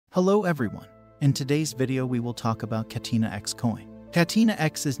Hello everyone. In today's video we will talk about Catena X coin. Catena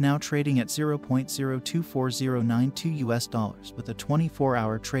X is now trading at $0.024092 with a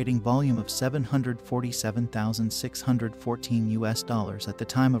 24-hour trading volume of $747,614 at the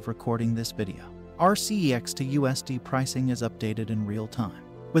time of recording this video. RCEX to USD pricing is updated in real time.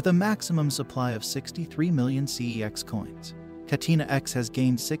 With a maximum supply of 63 million CEX coins, Catena X has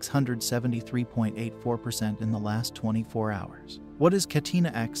gained 673.84% in the last 24 hours. What is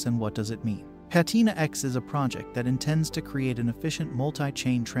Catena X and what does it mean? Catena X is a project that intends to create an efficient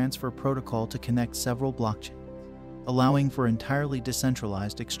multi-chain transfer protocol to connect several blockchains, allowing for entirely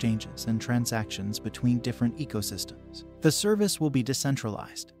decentralized exchanges and transactions between different ecosystems. The service will be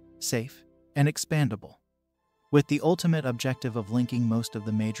decentralized, safe, and expandable, with the ultimate objective of linking most of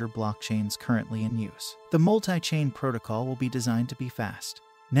the major blockchains currently in use. The multi-chain protocol will be designed to be fast,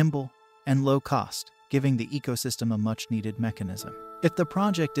 nimble, and low cost, giving the ecosystem a much-needed mechanism. If the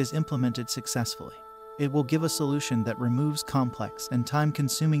project is implemented successfully, it will give a solution that removes complex and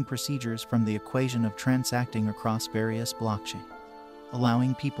time-consuming procedures from the equation of transacting across various blockchains,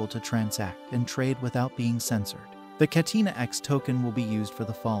 allowing people to transact and trade without being censored. The Catena X token will be used for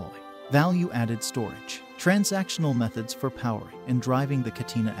the following: value-added storage, transactional methods for powering and driving the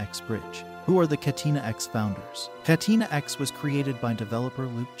Catena X bridge. Who are the Catena X founders? Catena X was created by developer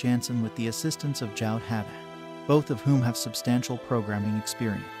Luke Jansen with the assistance of Joud Haddad, both of whom have substantial programming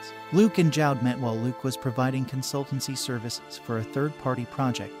experience. Luke and Joud met while Luke was providing consultancy services for a third-party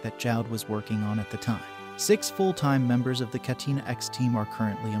project that Joud was working on at the time. 6 full-time members of the Catena X team are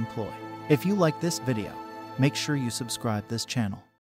currently employed. If you like this video, make sure you subscribe this channel.